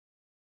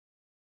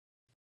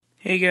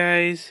Hey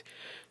guys,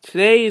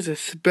 today is a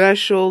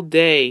special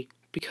day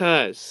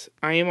because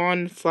I am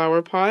on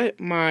Flower Pot,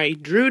 my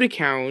Druid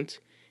account,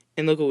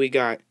 and look what we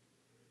got.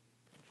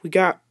 We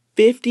got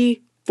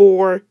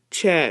 54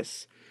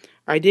 chests.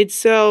 I did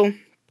sell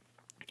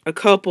a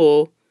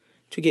couple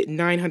to get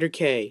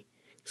 900k,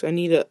 so I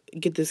need to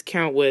get this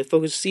count with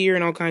Focus Seer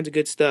and all kinds of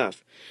good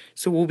stuff.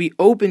 So we'll be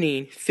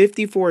opening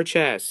 54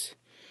 chests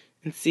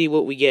and see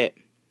what we get.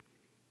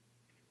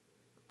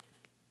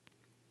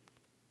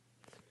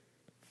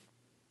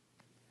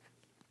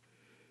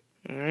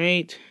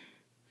 Alright.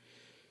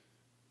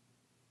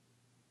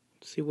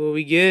 See what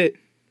we get.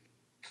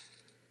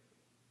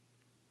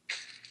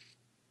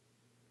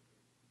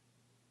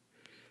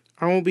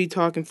 I won't be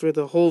talking for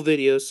the whole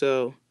video,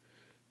 so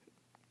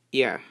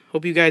yeah.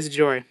 Hope you guys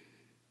enjoy.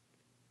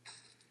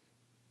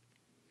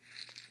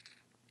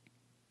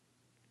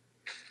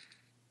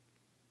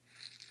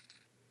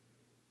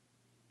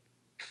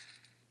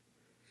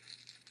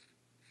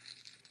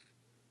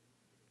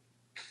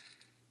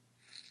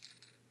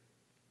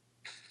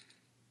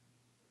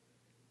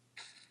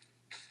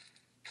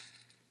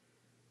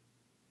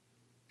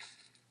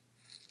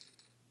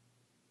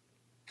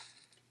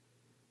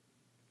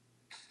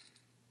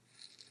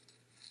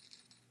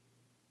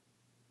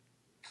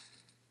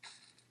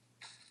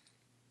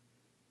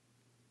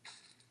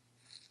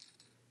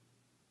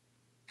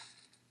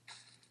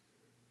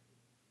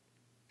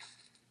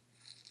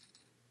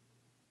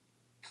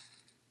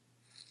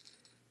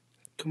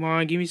 Come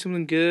on, give me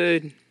something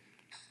good.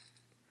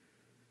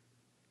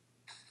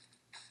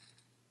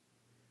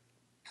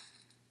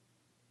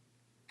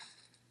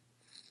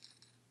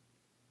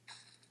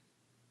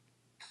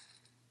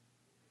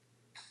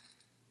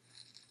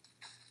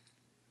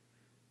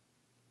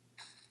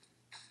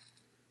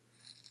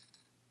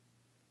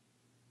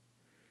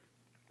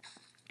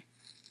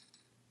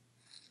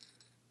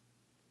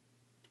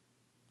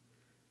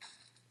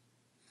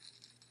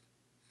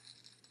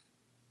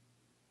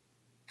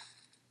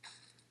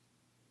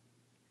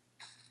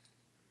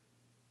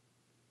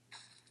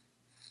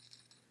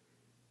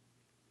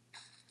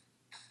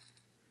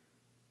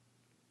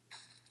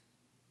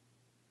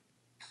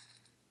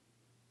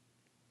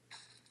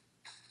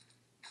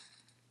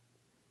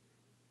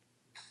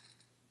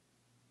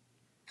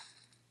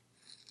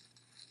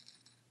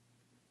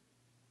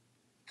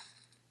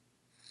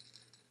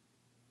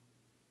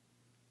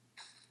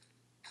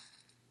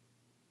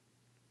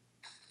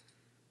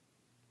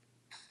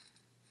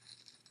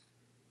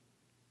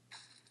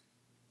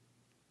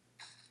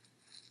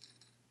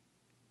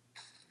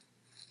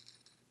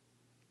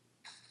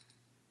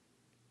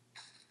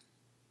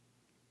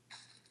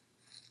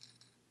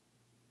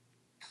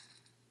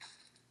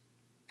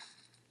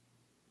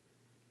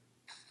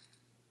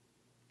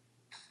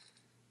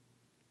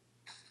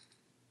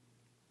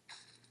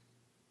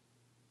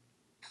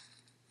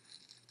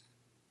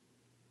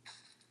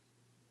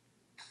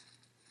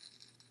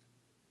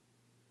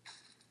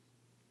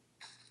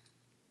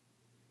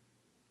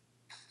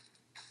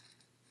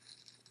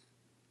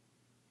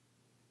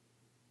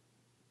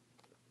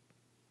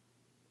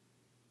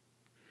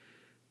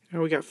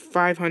 Oh, we got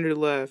 500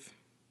 left.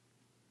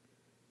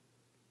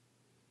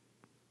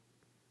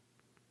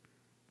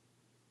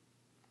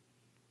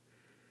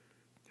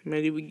 How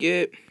many did we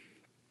get?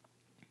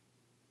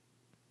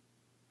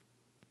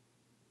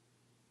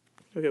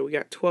 Okay, we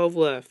got 12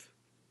 left.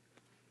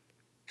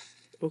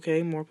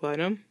 Okay, more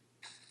platinum.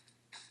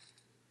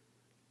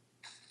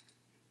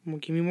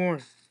 Give me more.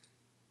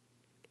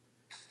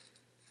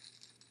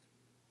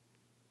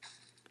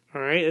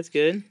 Alright, that's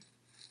good.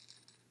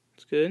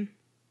 That's good.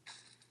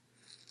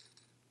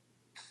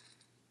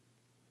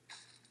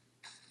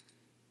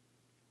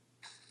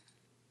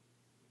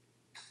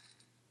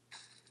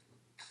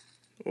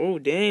 Oh,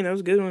 dang, that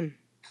was a good one.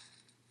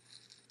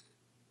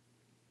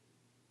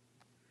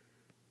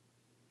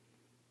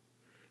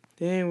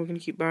 Dang, we're gonna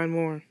keep buying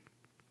more.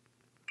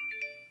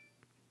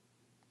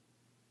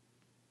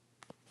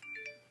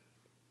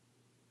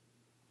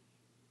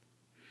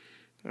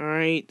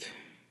 Alright.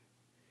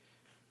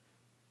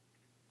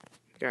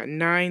 Got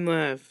 9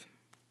 left.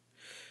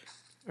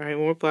 Alright,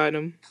 more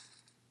platinum.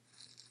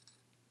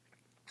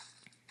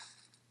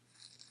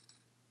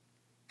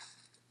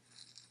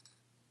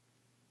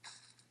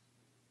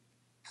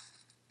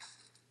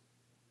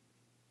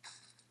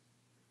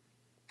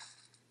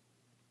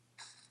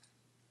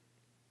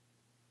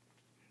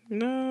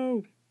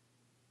 No.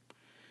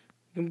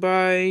 You can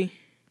buy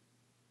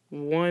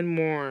one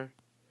more.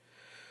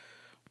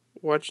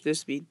 Watch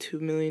this be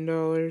 $2 million.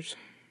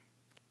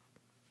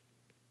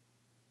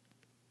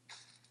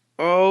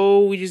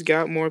 Oh, we just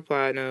got more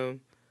platinum.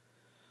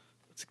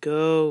 Let's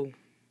go.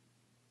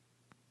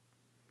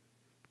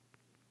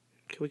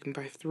 Okay, we can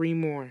buy 3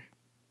 more.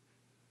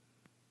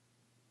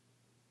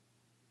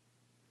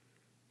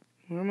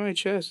 Where my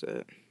chest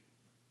at?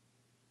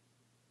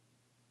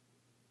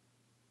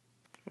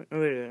 Oh,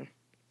 there they are.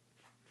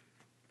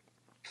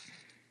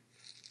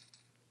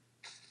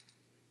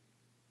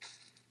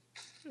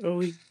 Oh,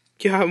 we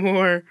got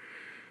more.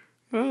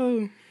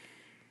 Oh.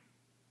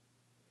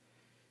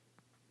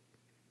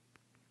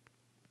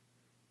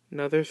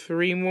 Another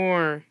 3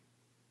 more.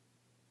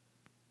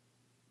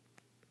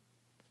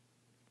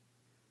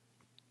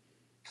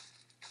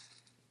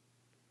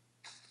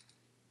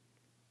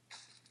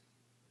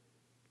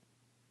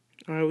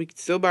 Alright, we can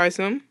still buy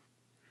some.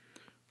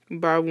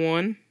 Buy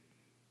 1.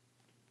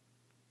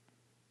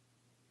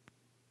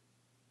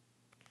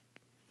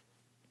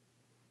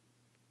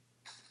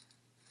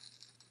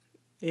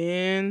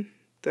 And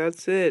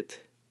that's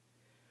it.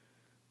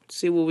 Let's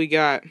see what we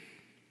got.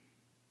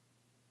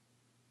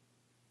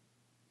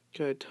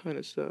 Got a ton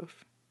of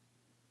stuff.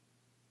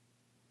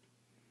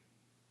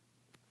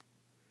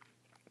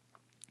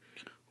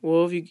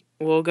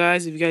 Well,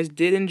 guys, if you guys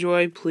did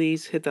enjoy,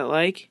 please hit that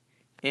like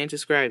and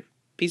subscribe.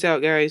 Peace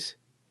out, guys.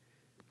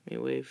 Let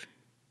me wave.